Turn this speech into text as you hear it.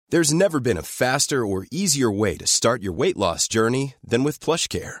There's never been a faster or easier way to start your weight loss journey than with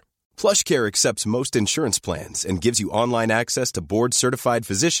PlushCare. PlushCare accepts most insurance plans and gives you online access to board-certified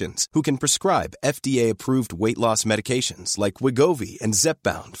physicians who can prescribe FDA-approved weight loss medications like Wegovy and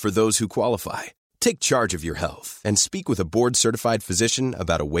Zepbound for those who qualify. Take charge of your health and speak with a board-certified physician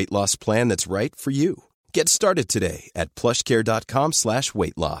about a weight loss plan that's right for you. Get started today at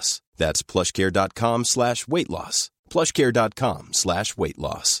plushcare.com/weight loss. That's plushcare.com/weight loss. plushcare.com/weight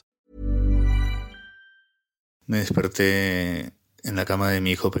loss. Me desperté en la cama de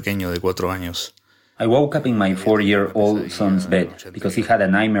mi hijo pequeño de 4 años. I woke up in my 4-year-old son's bed because he had a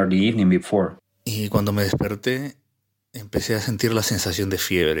nightmare the evening before. Y cuando me desperté, empecé a sentir la sensación de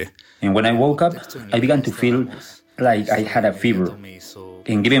fiebre. And when I woke up, I began to feel like I had a fever.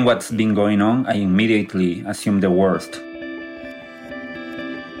 And given what's been going on, I immediately assumed the worst.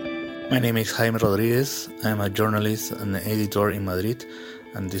 My name is Jaime Rodríguez. I'm a journalist and editor in Madrid,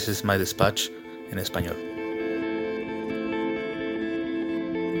 and this is my dispatch en español.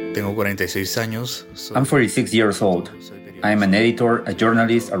 Tengo 46 años. I'm 46 years old. I am an editor, a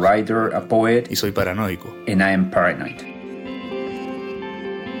journalist, a writer, a poet, Y soy paranoico. and I am paranoid.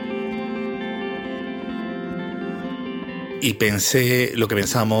 Y pensé lo que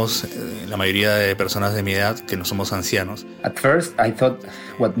pensamos la mayoría de personas de mi edad, que no somos ancianos. At first, I thought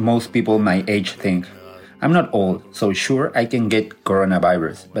what most people my age think. I'm not old, so sure I can get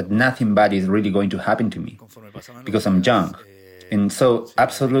coronavirus, but nothing bad is really going to happen to me because I'm young. And so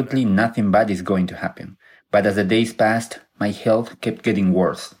absolutely nothing bad is going to happen. But as the days passed, my health kept getting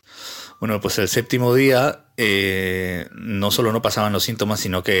worse. Bueno, pues el séptimo día no solo no pasaban los síntomas,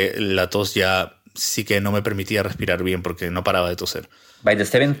 sino que la tos ya sí que no me permitía respirar bien porque no paraba de toser. By the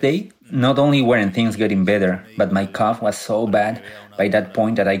 7th day, not only weren't things getting better, but my cough was so bad by that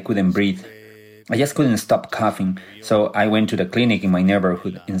point that I couldn't breathe. I just couldn't stop coughing, so I went to the clinic in my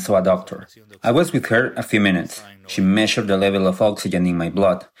neighborhood and saw a doctor. I was with her a few minutes. She measured the level of oxygen in my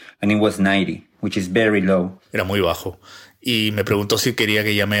blood, and it was 90, which is very low. Era muy bajo. Y me preguntó si quería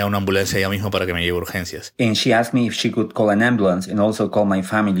que llame a una ambulancia ella mismo para que me lleve a urgencias. And she asked me if she could call an ambulance and also call my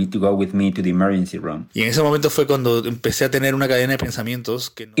family to go with me to the emergency room. Y en ese momento fue cuando empecé a tener una cadena de pensamientos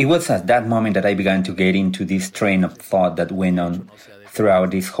que It was at that moment that I began to get into this train of thought that went on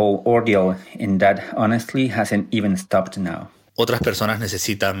throughout this whole ordeal, and that honestly hasn't even stopped now. otras personas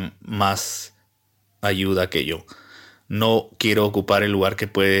necesitan más ayuda que yo. No quiero ocupar el lugar que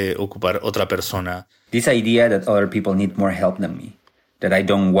puede ocupar otra persona. This idea that other people need more help than me, that I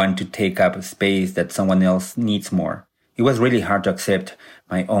don't want to take up a space that someone else needs more. It was really hard to accept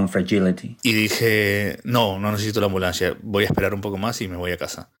my own fragility. Y dije, no necesito la ambulancia. Voy a esperar un poco más y me voy a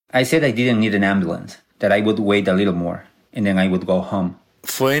casa. I said I didn't need an ambulance, that I would wait a little more, and then I would go home.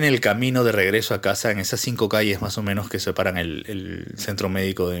 Fue en el camino de regreso a casa, en esas 5 calles más o menos que separan el centro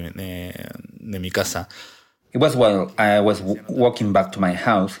médico de mi casa. It was while I was walking back to my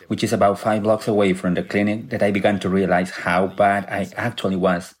house, which is about 5 blocks away from the clinic, that I began to realize how bad I actually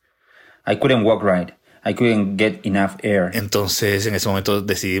was. I couldn't walk right. I couldn't get enough air. Entonces, en ese momento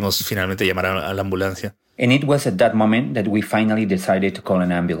decidimos finalmente llamar a la ambulancia. And it was at that moment that we finally decided to call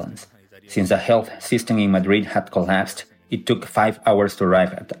an ambulance. Since the health system in Madrid had collapsed, it took 5 hours to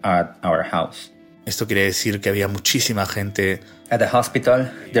arrive at our house. Esto quiere decir que había muchísima gente. At the hospital,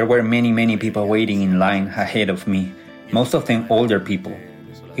 there were many people waiting in line ahead of me, most of them older people.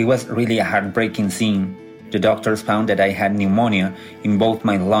 It was really a heartbreaking scene. The doctors found that I had pneumonia in both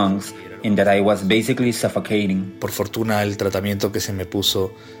my lungs and that I was basically suffocating. Por fortuna, el tratamiento que se me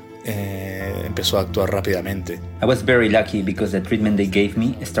puso empezó a actuar rápidamente. I was very lucky because the treatment they gave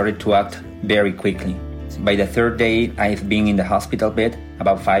me started to act very quickly. By the 3rd day I've been in the hospital bed,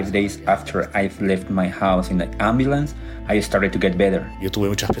 about 5 days after I've left my house in the ambulance, I started to get better. Yo tuve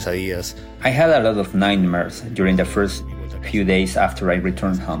muchas pesadillas. I had a lot of nightmares during the first few days after I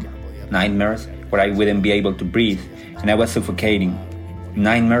returned home. Nightmares where I wouldn't be able to breathe and I was suffocating.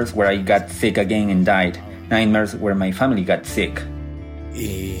 Nightmares where I got sick again and died. Nightmares where my family got sick.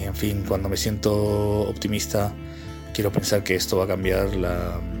 Y, en fin, cuando me siento optimista, quiero pensar que esto va a cambiar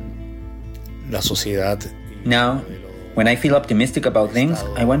la sociedad. Now, when I feel optimistic about things,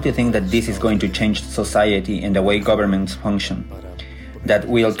 I want to think that this is going to change society and the way governments function. That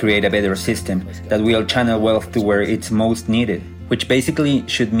we'll create a better system, that we'll channel wealth to where it's most needed, which basically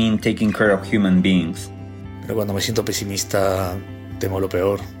should mean taking care of human beings. Pero cuando me siento pesimista, temo lo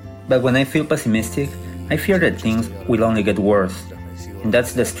peor. But when I feel pessimistic, I fear that things will only get worse. And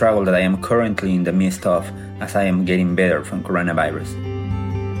that's the struggle that I am currently in the midst of as I am getting better from coronavirus.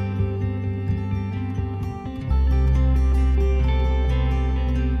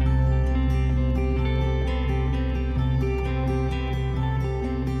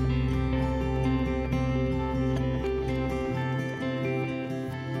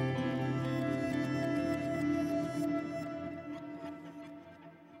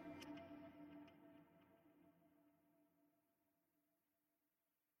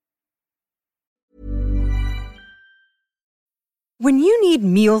 When you need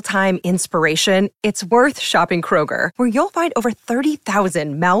mealtime inspiration, it's worth shopping Kroger, where you'll find over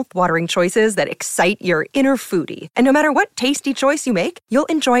 30,000 mouth-watering choices that excite your inner foodie. And no matter what tasty choice you make, you'll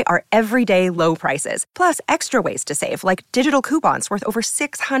enjoy our everyday low prices, plus extra ways to save, like digital coupons worth over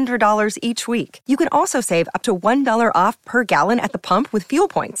 $600 each week. You can also save up to $1 off per gallon at the pump with fuel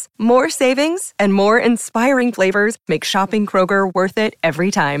points. More savings and more inspiring flavors make shopping Kroger worth it every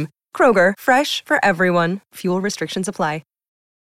time. Kroger, fresh for everyone. Fuel restrictions apply.